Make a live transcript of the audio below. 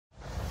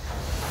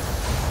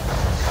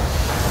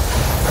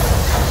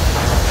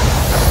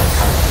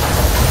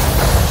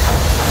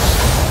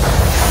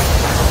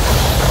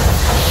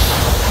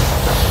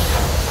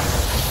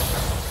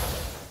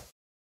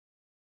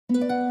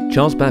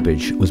Charles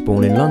Babbage was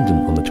born in London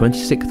on the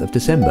 26th of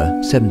December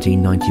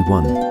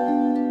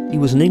 1791. He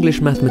was an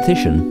English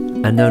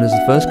mathematician and known as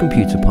the first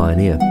computer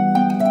pioneer.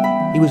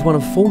 He was one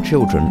of 4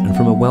 children and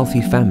from a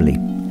wealthy family.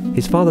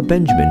 His father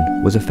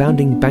Benjamin was a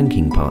founding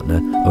banking partner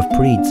of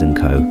Preeds &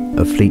 Co.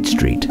 of Fleet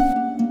Street.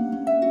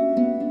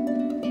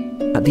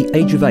 At the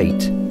age of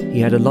 8,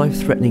 he had a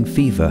life-threatening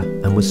fever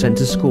and was sent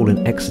to school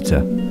in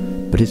Exeter,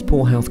 but his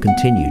poor health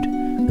continued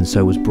and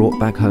so was brought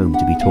back home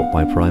to be taught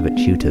by private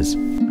tutors.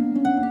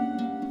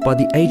 By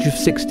the age of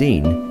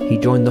 16, he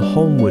joined the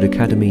Holmwood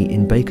Academy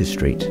in Baker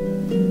Street.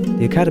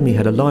 The academy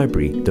had a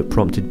library that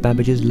prompted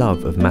Babbage's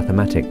love of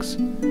mathematics,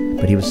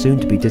 but he was soon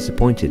to be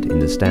disappointed in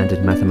the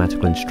standard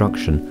mathematical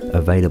instruction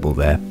available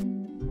there.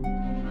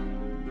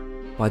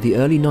 By the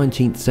early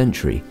 19th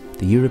century,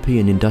 the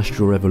European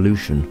Industrial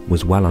Revolution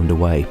was well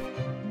underway.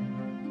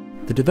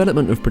 The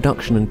development of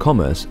production and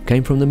commerce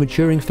came from the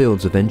maturing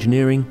fields of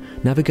engineering,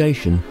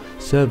 navigation,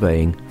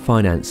 surveying,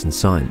 finance and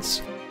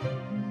science.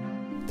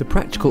 The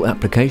practical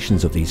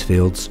applications of these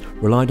fields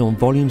relied on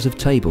volumes of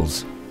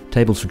tables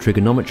for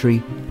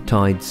trigonometry,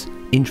 tides,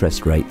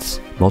 interest rates,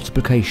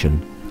 multiplication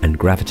and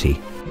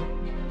gravity.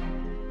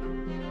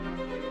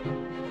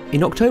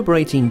 In October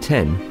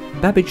 1810,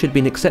 Babbage had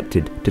been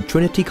accepted to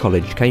Trinity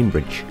College,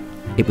 Cambridge.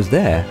 It was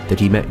there that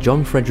he met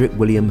John Frederick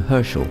William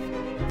Herschel,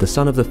 the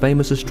son of the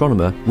famous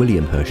astronomer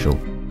William Herschel,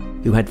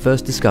 who had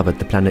first discovered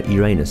the planet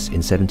Uranus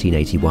in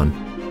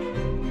 1781.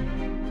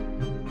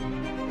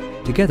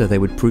 Together they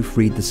would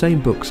proofread the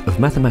same books of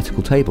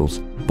mathematical tables,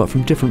 but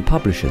from different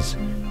publishers,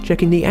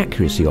 checking the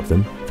accuracy of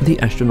them for the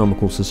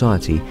Astronomical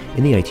Society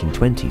in the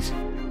 1820s,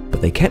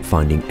 but they kept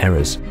finding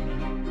errors.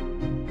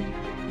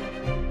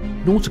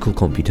 Nautical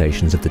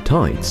computations of the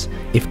tides,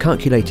 if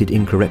calculated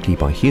incorrectly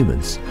by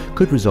humans,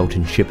 could result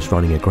in ships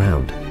running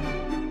aground.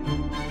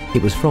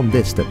 It was from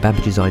this that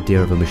Babbage's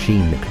idea of a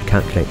machine that could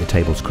calculate the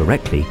tables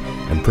correctly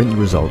and print the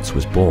results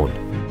was born.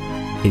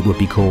 It would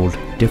be called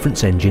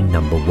Difference Engine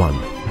No. 1.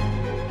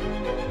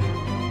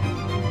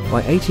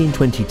 By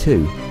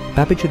 1822,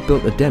 Babbage had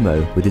built a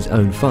demo with his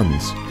own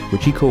funds,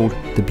 which he called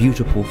the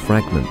Beautiful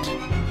Fragment.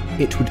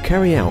 It would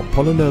carry out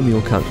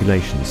polynomial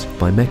calculations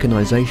by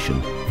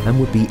mechanization and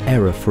would be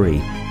error-free.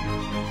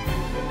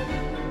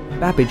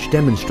 Babbage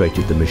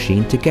demonstrated the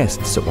machine to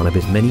guests at one of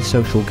his many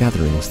social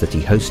gatherings that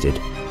he hosted.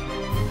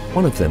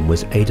 One of them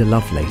was Ada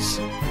Lovelace,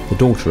 the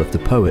daughter of the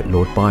poet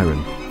Lord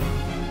Byron.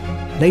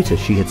 Later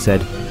she had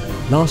said,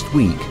 "Last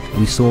week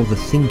we saw the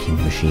thinking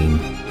machine."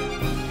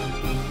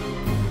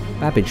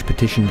 Babbage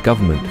petitioned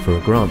government for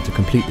a grant to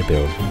complete the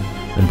build,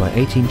 and by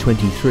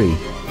 1823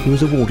 he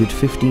was awarded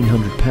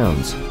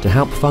 £1,500 to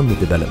help fund the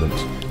development,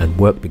 and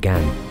work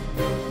began.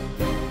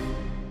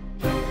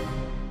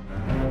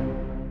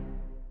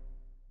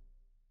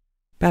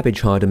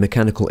 Babbage hired a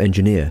mechanical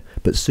engineer,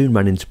 but soon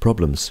ran into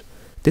problems.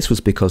 This was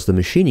because the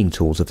machining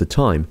tools of the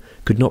time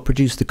could not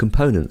produce the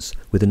components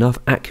with enough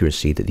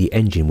accuracy that the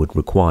engine would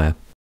require.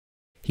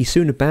 He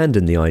soon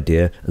abandoned the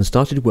idea and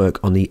started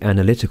work on the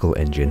Analytical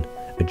Engine,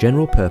 a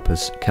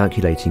general-purpose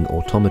calculating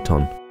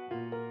automaton.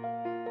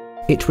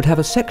 It would have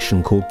a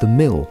section called the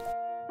mill,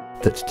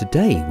 that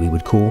today we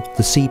would call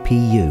the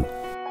CPU,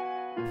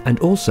 and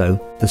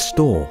also the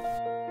store,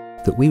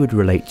 that we would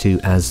relate to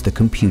as the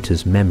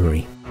computer's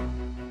memory.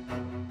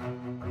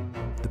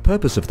 The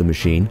purpose of the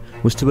machine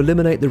was to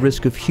eliminate the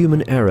risk of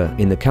human error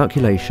in the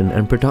calculation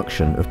and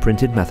production of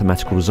printed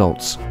mathematical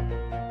results.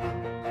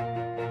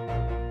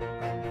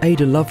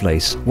 Ada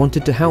Lovelace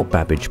wanted to help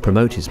Babbage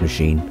promote his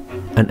machine,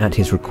 and at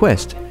his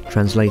request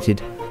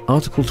translated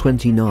Article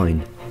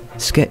 29,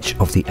 Sketch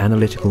of the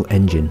Analytical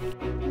Engine.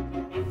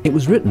 It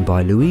was written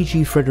by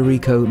Luigi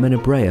Federico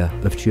Menabrea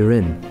of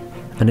Turin,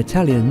 an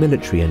Italian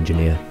military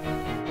engineer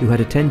who had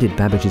attended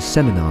Babbage's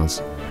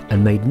seminars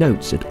and made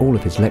notes at all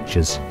of his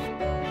lectures.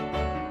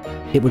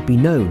 It would be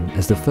known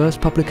as the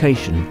first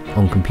publication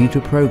on computer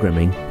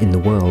programming in the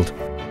world.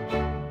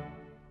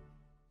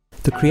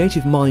 The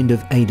creative mind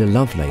of Ada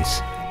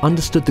Lovelace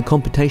understood the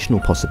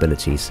computational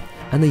possibilities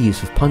and the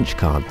use of punch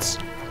cards,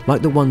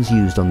 like the ones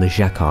used on the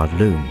Jacquard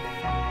loom.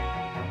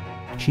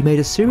 She made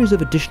a series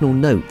of additional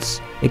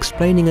notes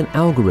explaining an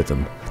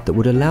algorithm that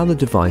would allow the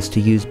device to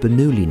use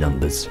Bernoulli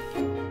numbers.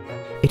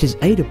 It is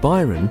Ada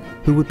Byron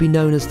who would be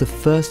known as the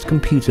first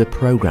computer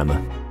programmer.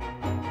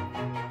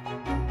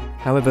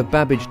 However,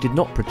 Babbage did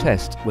not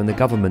protest when the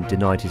government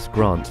denied his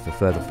grant for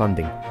further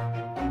funding.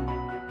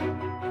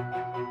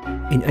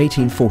 In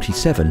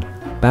 1847,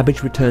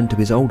 Babbage returned to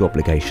his old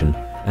obligation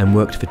and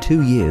worked for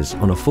 2 years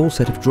on a full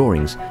set of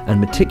drawings and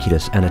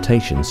meticulous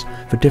annotations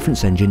for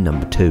Difference Engine No.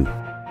 2.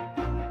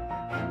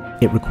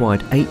 It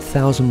required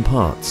 8,000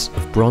 parts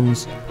of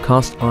bronze,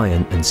 cast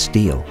iron and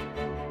steel,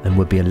 and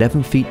would be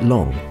 11 feet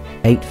long,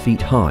 8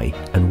 feet high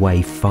and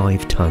weigh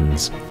 5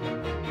 tons.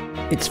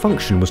 Its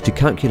function was to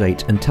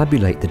calculate and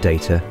tabulate the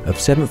data of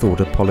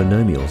 7th-order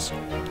polynomials,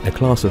 a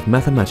class of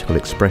mathematical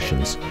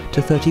expressions,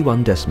 to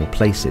 31 decimal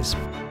places.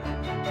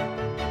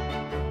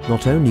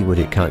 Not only would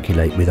it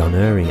calculate with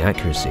unerring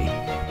accuracy,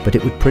 but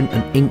it would print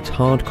an inked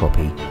hard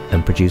copy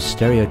and produce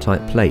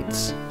stereotype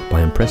plates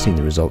by impressing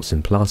the results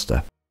in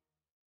plaster.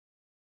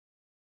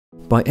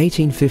 By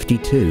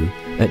 1852,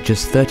 at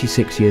just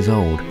 36 years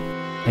old,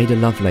 Ada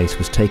Lovelace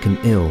was taken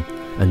ill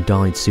and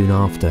died soon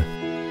after.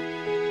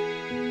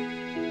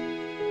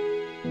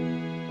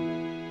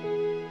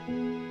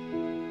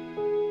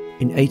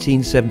 In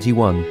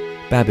 1871,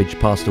 Babbage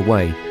passed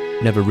away,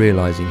 never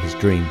realising his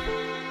dream.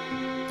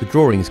 The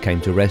drawings came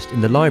to rest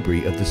in the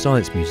library of the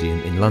Science Museum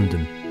in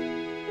London.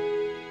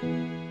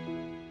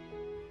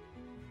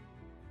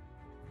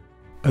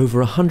 Over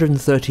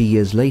 130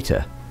 years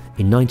later,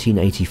 in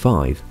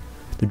 1985,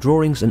 the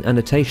drawings and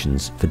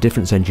annotations for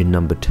Difference Engine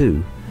No.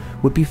 2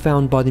 would be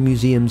found by the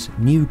museum's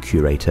new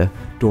curator,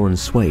 Doran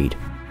Swade,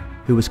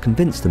 who was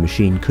convinced the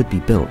machine could be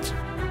built.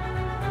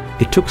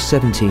 It took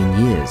 17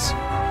 years,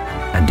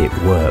 and it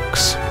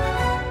works.